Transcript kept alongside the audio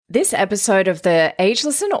This episode of the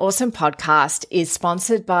Ageless and Awesome podcast is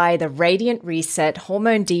sponsored by the Radiant Reset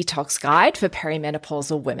Hormone Detox Guide for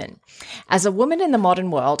Perimenopausal Women. As a woman in the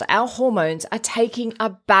modern world, our hormones are taking a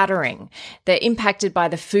battering. They're impacted by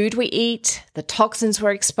the food we eat, the toxins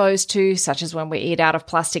we're exposed to, such as when we eat out of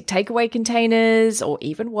plastic takeaway containers, or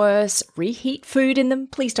even worse, reheat food in them.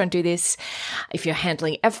 Please don't do this. If you're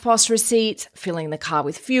handling FPOS receipts, filling the car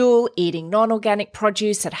with fuel, eating non-organic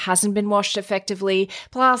produce that hasn't been washed effectively,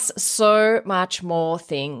 plus so much more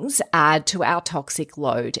things add to our toxic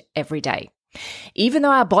load every day. Even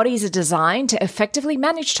though our bodies are designed to effectively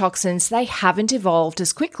manage toxins, they haven't evolved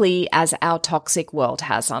as quickly as our toxic world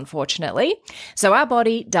has, unfortunately. So our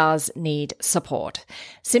body does need support.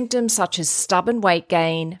 Symptoms such as stubborn weight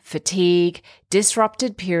gain, fatigue,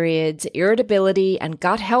 disrupted periods, irritability, and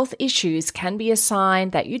gut health issues can be a sign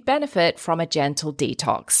that you'd benefit from a gentle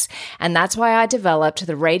detox. And that's why I developed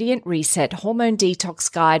the Radiant Reset Hormone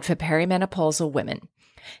Detox Guide for Perimenopausal Women.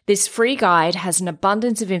 This free guide has an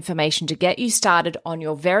abundance of information to get you started on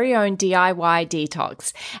your very own DIY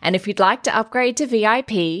detox. And if you'd like to upgrade to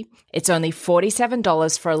VIP, it's only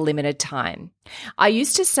 $47 for a limited time. I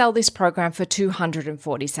used to sell this program for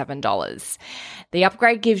 $247. The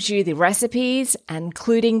upgrade gives you the recipes,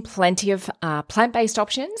 including plenty of plant-based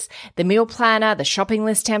options, the meal planner, the shopping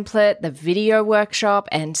list template, the video workshop,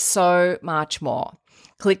 and so much more.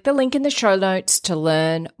 Click the link in the show notes to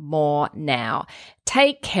learn more now.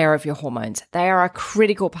 Take care of your hormones. They are a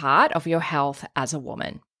critical part of your health as a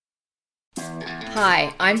woman.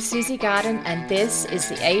 Hi, I'm Susie Garden, and this is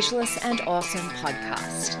the Ageless and Awesome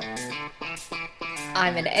podcast.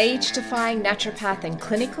 I'm an age-defying naturopath and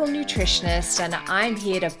clinical nutritionist, and I'm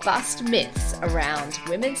here to bust myths around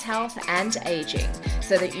women's health and aging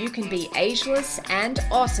so that you can be ageless and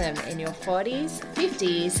awesome in your 40s,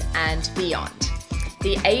 50s, and beyond.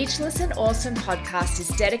 The Ageless and Awesome podcast is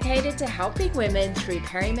dedicated to helping women through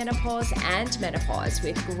perimenopause and menopause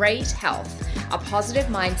with great health, a positive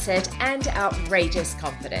mindset, and outrageous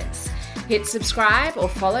confidence. Hit subscribe or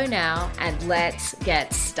follow now, and let's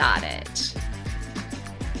get started.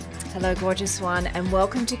 Hello, gorgeous one, and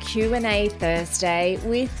welcome to Q&A Thursday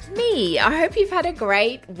with me. I hope you've had a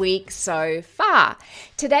great week so far.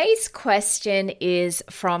 Today's question is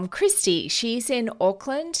from Christy. She's in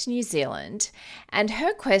Auckland, New Zealand, and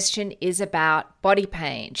her question is about body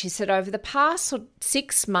pain. She said over the past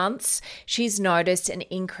 6 months, she's noticed an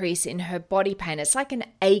increase in her body pain. It's like an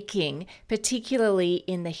aching, particularly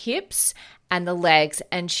in the hips and the legs,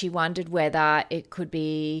 and she wondered whether it could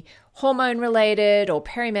be hormone related or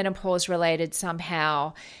perimenopause related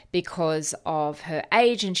somehow because of her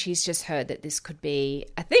age, and she's just heard that this could be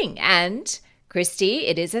a thing. And Christy,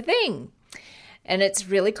 it is a thing. And it's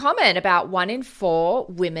really common. About 1 in 4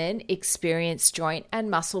 women experience joint and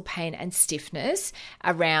muscle pain and stiffness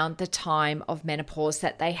around the time of menopause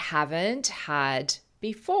that they haven't had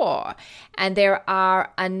before. And there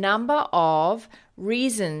are a number of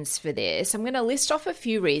reasons for this. I'm going to list off a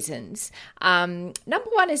few reasons. Number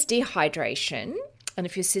 1 is dehydration, and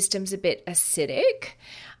if your system's a bit acidic.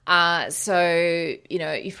 So,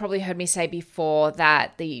 you've probably heard me say before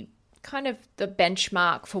that the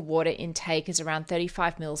benchmark for water intake is around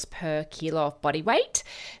 35 mils per kilo of body weight.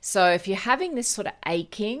 So if you're having this sort of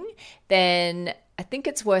aching, then I think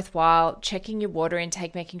it's worthwhile checking your water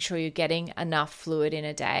intake, making sure you're getting enough fluid in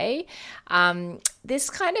a day. This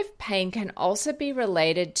kind of pain can also be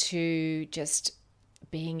related to just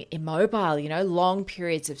being immobile, long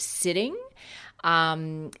periods of sitting,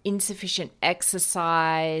 insufficient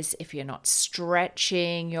exercise, if you're not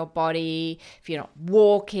stretching your body, if you're not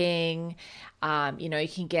walking, you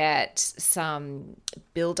can get some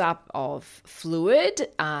buildup of fluid,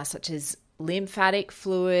 such as lymphatic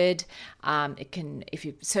fluid. If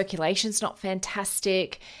your circulation's not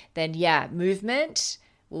fantastic, then movement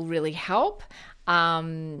will really help.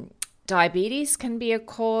 Diabetes can be a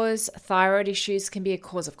cause. Thyroid issues can be a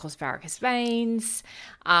cause, of course, varicose veins.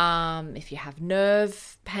 If you have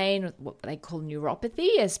nerve pain, what they call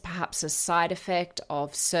neuropathy, as perhaps a side effect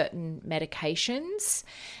of certain medications,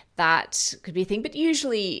 that could be a thing. But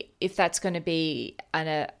usually, if that's going to be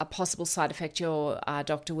a possible side effect, your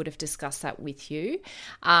doctor would have discussed that with you.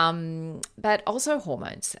 But also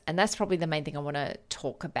hormones. And that's probably the main thing I want to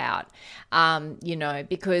talk about,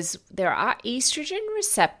 because there are estrogen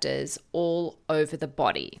receptors all over the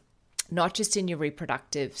body, not just in your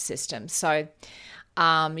reproductive system. So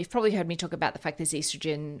you've probably heard me talk about the fact there's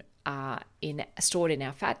estrogen stored in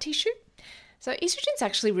our fat tissue. So estrogen is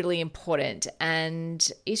actually really important, and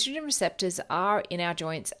estrogen receptors are in our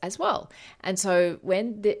joints as well. And so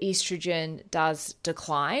when the estrogen does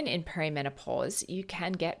decline in perimenopause, you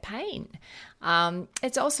can get pain.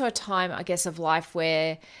 It's also a time, I guess, of life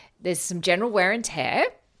where there's some general wear and tear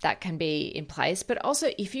that can be in place, but also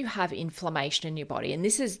if you have inflammation in your body, and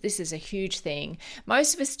this is a huge thing.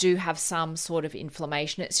 Most of us do have some sort of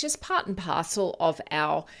inflammation. It's just part and parcel of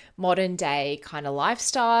our modern day kind of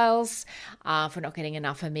lifestyles. If we're not getting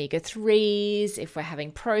enough omega-3s, if we're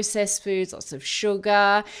having processed foods, lots of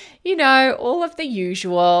sugar, all of the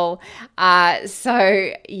usual.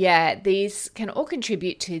 So yeah, these can all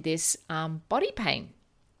contribute to this body pain.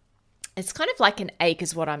 It's kind of like an ache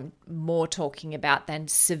is what I'm more talking about than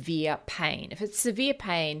severe pain. If it's severe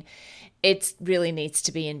pain, it really needs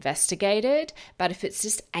to be investigated. But if it's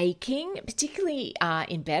just aching, particularly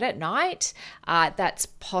in bed at night, that's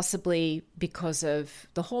possibly because of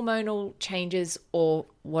the hormonal changes or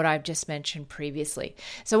what I've just mentioned previously.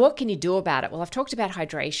 So what can you do about it? Well, I've talked about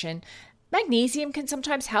hydration. Magnesium can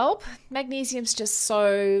sometimes help. Magnesium's just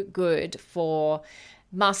so good for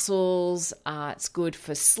muscles, it's good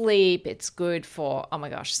for sleep, it's good for, oh my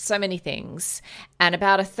gosh, so many things. And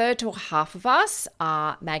about a third to a half of us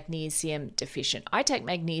are magnesium deficient. I take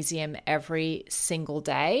magnesium every single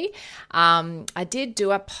day. I did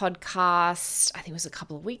do a podcast, I think it was a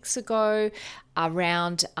couple of weeks ago,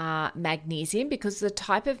 around magnesium, because the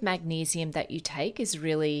type of magnesium that you take is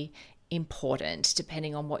really important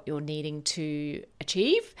depending on what you're needing to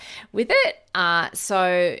achieve with it.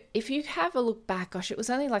 So if you have a look back, gosh, it was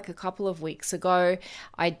only like a couple of weeks ago,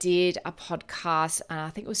 I did a podcast, I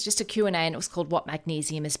think it was just a Q&A, and it was called What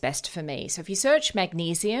Magnesium is Best for Me. So if you search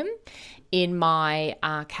magnesium in my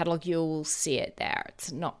catalog, you'll see it there.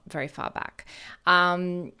 It's not very far back.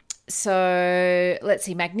 So let's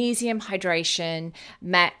see, magnesium, hydration,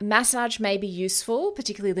 massage may be useful,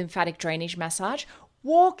 particularly lymphatic drainage massage,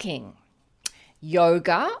 walking,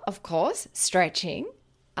 yoga, of course, stretching,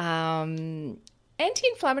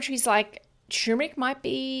 anti-inflammatories like turmeric might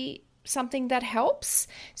be something that helps.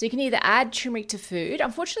 So you can either add turmeric to food.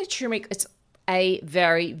 Unfortunately, turmeric, it's A,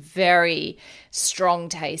 very, very strong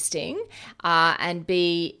tasting, and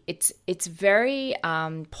B, it's very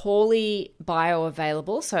poorly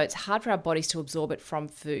bioavailable, so it's hard for our bodies to absorb it from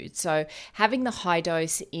food. So having the high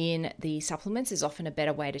dose in the supplements is often a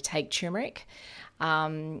better way to take turmeric.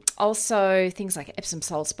 Also, things like Epsom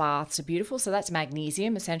salts baths are beautiful. So that's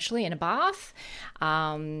magnesium essentially in a bath.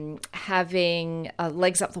 Having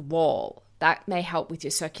legs up the wall, that may help with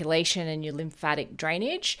your circulation and your lymphatic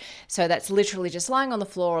drainage. So that's literally just lying on the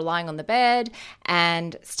floor or lying on the bed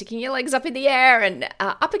and sticking your legs up in the air and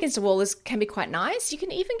up against a wall can be quite nice. You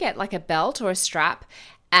can even get like a belt or a strap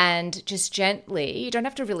and just gently, you don't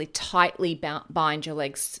have to really tightly bind your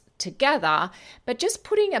legs together, but just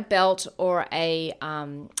putting a belt or a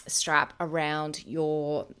strap around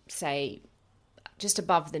your, say, just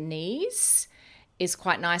above the knees is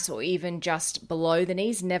quite nice, or even just below the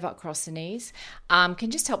knees, never across the knees,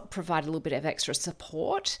 can just help provide a little bit of extra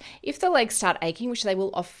support. If the legs start aching, which they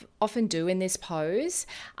will often do in this pose,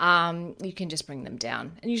 you can just bring them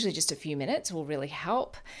down, and usually just a few minutes will really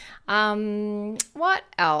help. What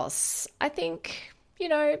else? I think,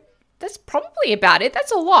 that's probably about it.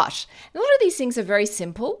 That's a lot. A lot of these things are very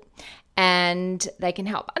simple and they can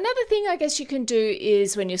help. Another thing I guess you can do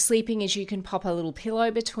is when you're sleeping is you can pop a little pillow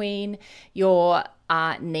between your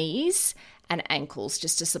knees and ankles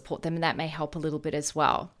just to support them, and that may help a little bit as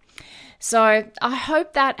well. So I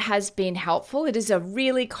hope that has been helpful. It is a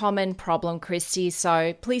really common problem, Christy,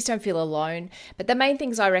 so please don't feel alone. But the main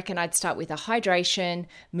things I reckon I'd start with are hydration,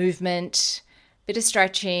 movement, bit of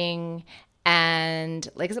stretching, and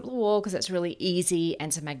legs up the wall because that's really easy,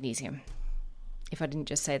 and some magnesium, if I didn't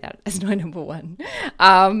just say that as my number one.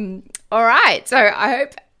 All right, so I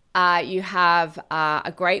hope you have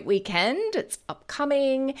a great weekend. It's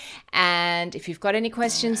upcoming, and if you've got any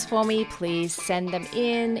questions for me, please send them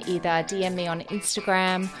in, either DM me on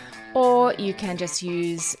Instagram, or you can just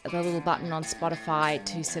use the little button on Spotify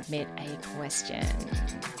to submit a question.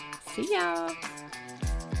 See ya.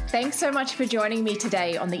 Thanks so much for joining me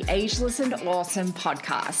today on the Ageless and Awesome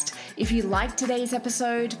podcast. If you liked today's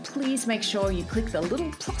episode, please make sure you click the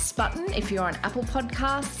little plus button if you're on Apple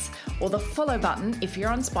Podcasts, or the follow button if you're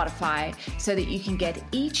on Spotify, so that you can get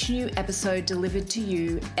each new episode delivered to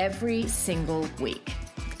you every single week.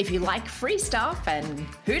 If you like free stuff, and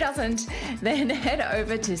who doesn't, then head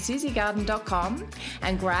over to susiegarden.com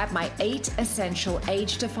and grab my 8 essential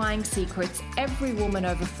age-defying secrets every woman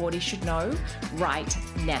over 40 should know right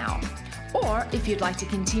now. Or if you'd like to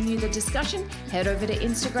continue the discussion, head over to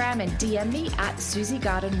Instagram and DM me at Susie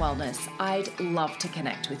Garden Wellness. I'd love to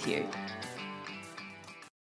connect with you.